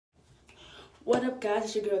What up guys,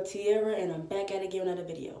 it's your girl Tiara and I'm back at it again with another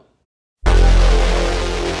video.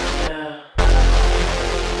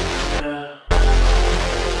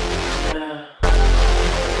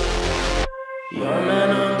 Your man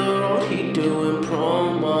on the road, he doing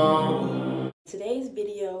promo. Today's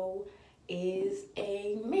video is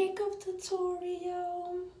a makeup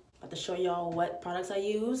tutorial. I'm about to show y'all what products I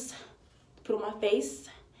use to put on my face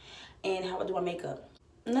and how I do my makeup.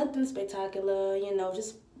 Nothing spectacular, you know,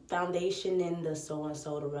 just foundation and the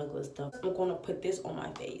so-and-so, the regular stuff. I'm gonna put this on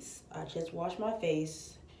my face. I just washed my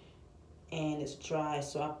face and it's dry,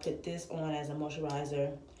 so I put this on as a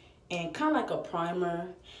moisturizer and kind of like a primer,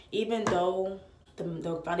 even though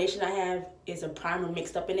the foundation I have is a primer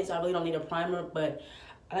mixed up in it, so I really don't need a primer, but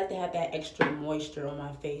I like to have that extra moisture on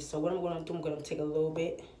my face. So what I'm gonna do, I'm gonna take a little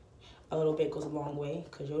bit goes a long way,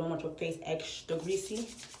 because you don't want your face extra greasy.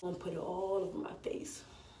 I'm gonna put it all over my face.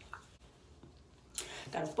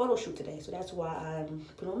 Got a photo shoot today, so that's why I'm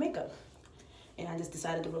putting on makeup. And I just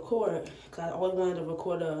decided to record, because I always wanted to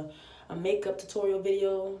record a makeup tutorial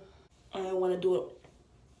video. And I want to do it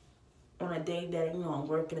on a day that, you know, I'm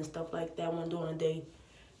working and stuff like that. I want to do it on a day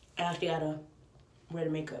I actually gotta wear the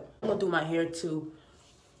makeup. I'm gonna do my hair too.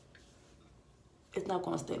 It's not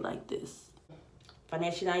gonna stay like this.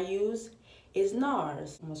 Foundation I use is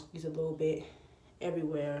NARS. I'm gonna squeeze a little bit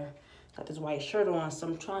everywhere. Got this white shirt on, so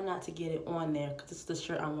I'm trying not to get it on there, because this is the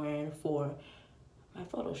shirt I'm wearing for my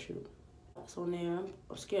photo shoot. So on there,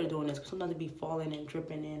 I'm scared of doing this, because sometimes it be falling and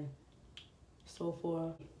dripping and so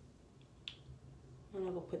forth. I'm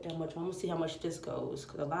not gonna put that much on. I'm gonna see how much this goes,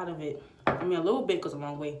 because a lot of it, I mean a little bit goes a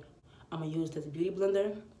long way. I'm gonna use this beauty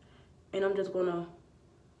blender, and I'm just gonna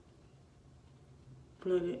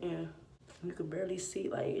blend it in. You can barely see,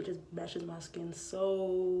 like, it just matches my skin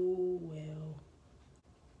so well.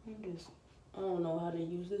 I don't know how to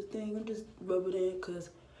use this thing. I'm just rubbing it in, because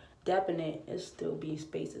dapping it still be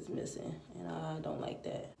spaces missing, and I don't like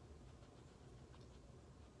that.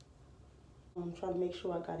 I'm trying to make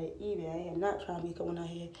sure I got it even. I am not trying to be going out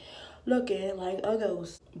here looking like a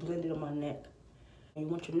ghost. Blend it on my neck. And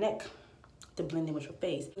you want your neck to blend in with your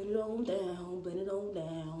face. Blend it on down, blend it on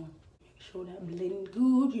down. Make sure that blend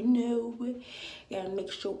good, you know. Gotta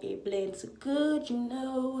make sure it blends good, you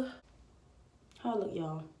know. How I look,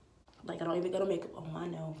 y'all? Like I don't even got makeup on. I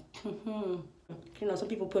know. You know, some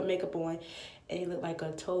people put makeup on and they look like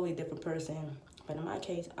a totally different person. But in my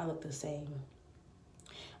case, I look the same.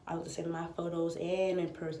 I look the same in my photos and in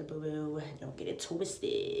person, boo-boo. Don't get it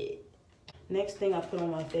twisted. Next thing I put on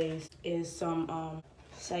my face is some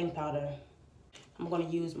setting powder. I'm gonna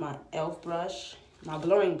use my e.l.f. brush, my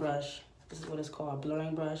blurring brush. This is what it's called, a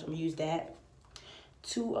blurring brush. I'm gonna use that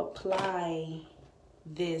to apply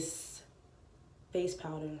this face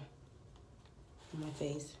powder on my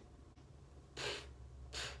face.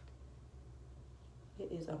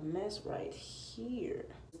 It is a mess right here.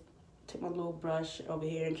 Take my little brush over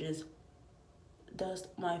here and just dust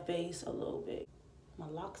my face a little bit. My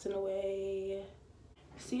locks in the way.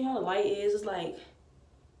 See how the light is? It's like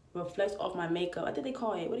reflects off my makeup. I think they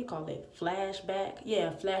call it, what do you call it? Flashback?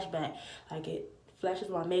 Yeah, flashback. Like it flashes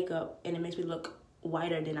my makeup and it makes me look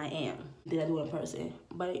whiter than I am, than I do in person.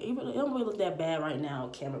 But it don't really look that bad right now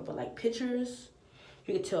on camera, but like pictures,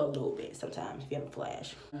 you can tell a little bit sometimes if you have a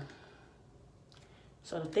flash.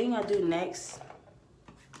 So the thing I do next,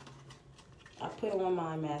 I put on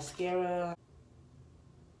my mascara.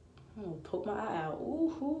 I'm gonna poke my eye out.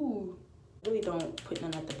 Ooh. Really don't put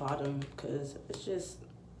none at the bottom, because it's just,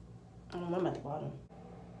 I don't know, I'm at the bottom.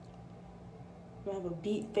 I have a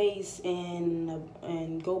beat face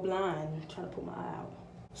and go blind trying to put my eye out.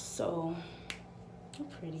 So, I'm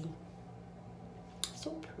pretty.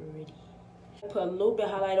 So pretty. I put a little bit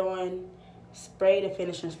of highlight on, spray the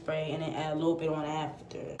finishing spray, and then add a little bit on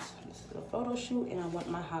after. This is a photo shoot, and I want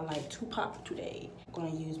my highlight to pop today. I'm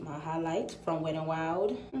gonna use my highlight from Wet n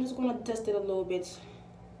Wild. I'm just gonna dust it a little bit.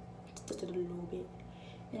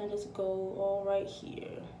 And I just go all right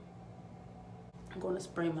here. I'm gonna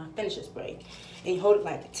spray my finishing spray. And you hold it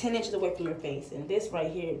like 10 inches away from your face. And this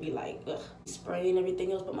right here, it'd be like, ugh, spraying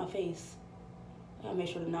everything else but my face. I gotta make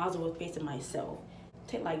sure the nozzle is facing myself.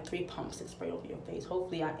 Take like 3 pumps and spray over your face.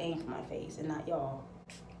 Hopefully I aim for my face and not y'all.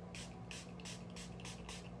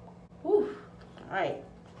 Whew. All right.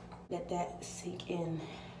 Let that sink in.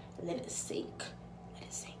 Let it sink. Let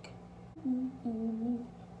it sink. I'm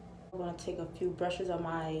gonna take a few brushes of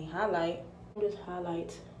my highlight. Just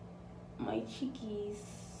highlight my cheekies.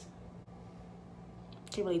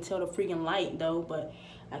 Can't really tell the freaking light though, but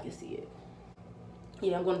I can see it.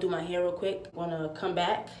 Yeah, I'm gonna do my hair real quick. I'm gonna come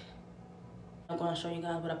back. I'm gonna show you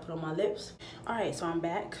guys what I put on my lips. All right, so I'm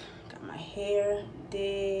back. Got my hair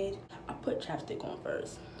did. I put chapstick on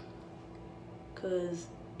first, cause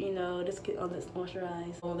you know this get on this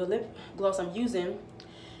moisturize. So the lip gloss I'm using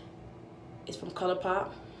is from ColourPop,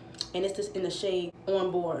 and it's just in the shade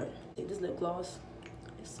On Board. This lip gloss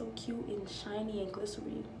is so cute and shiny and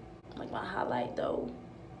glittery. Like my highlight though.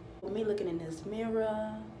 With me looking in this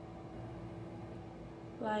mirror,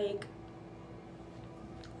 like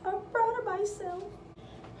I'm proud of myself.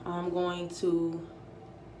 I'm going to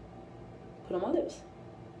put on my lips.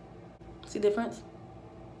 See the difference?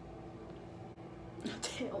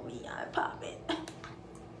 Tell me I'm popping.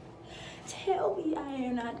 Tell me I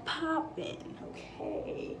am not popping.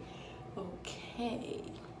 Okay. Okay.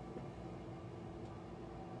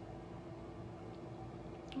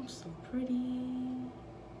 I'm so pretty.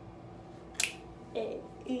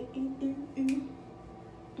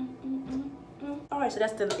 Alright, so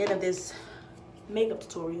that's the end of this makeup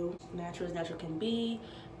tutorial. Natural as natural can be.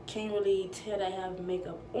 Can't really tell that I have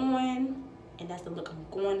makeup on, and that's the look I'm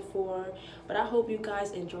going for. But I hope you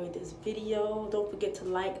guys enjoyed this video. Don't forget to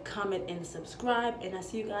like, comment, and subscribe, and I'll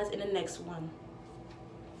see you guys in the next one.